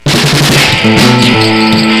One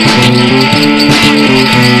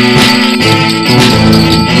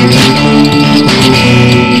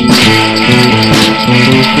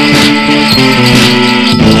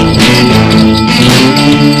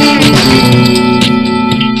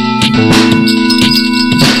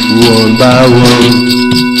by one,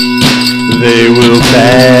 they will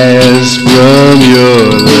pass from your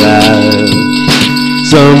life.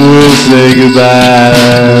 Some will say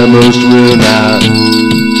goodbye, most will not.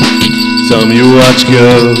 Some you watch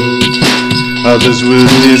go, others will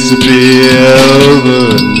disappear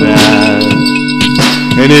overnight.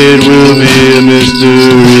 And it will be a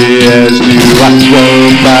mystery as you watch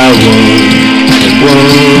one by one, and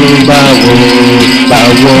one by one, by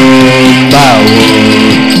one by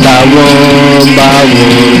one, by one by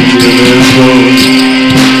one, till there's one.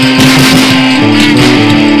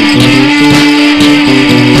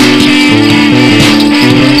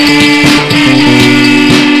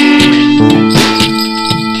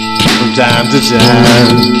 From time to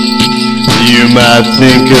time, you might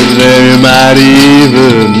think of them, you might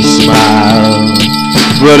even smile.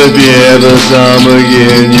 But if you ever saw them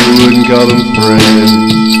again, you wouldn't call them friends.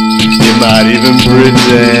 You might even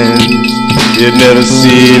pretend you'd never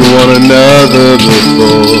seen one another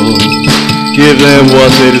before. Give them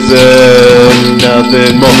what they deserve,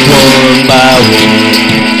 nothing more. One by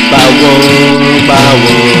one, by one, by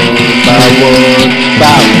one, by one,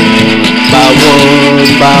 by one, by one,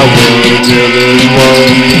 by one, till there's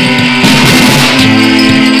one.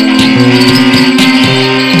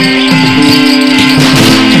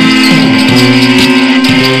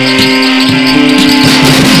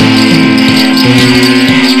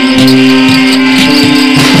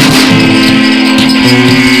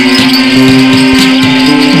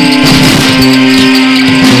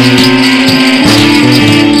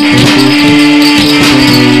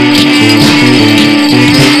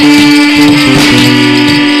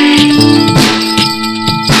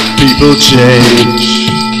 People change,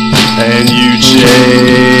 and you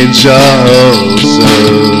change also.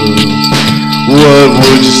 What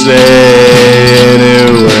would you say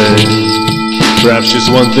anyway? Perhaps just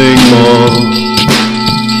one thing more.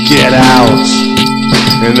 Get out,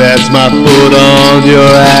 and that's my foot on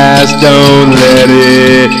your ass. Don't let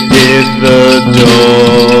it hit the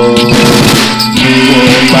door.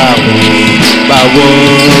 One by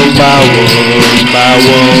one, by one, by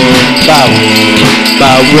one, by one,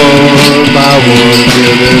 by one, by one,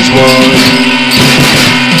 till there's one.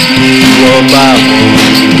 One by one,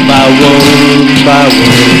 by one, by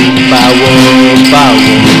one, by one, by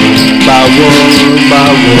one, by one, by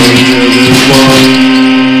one, till there's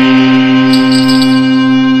one.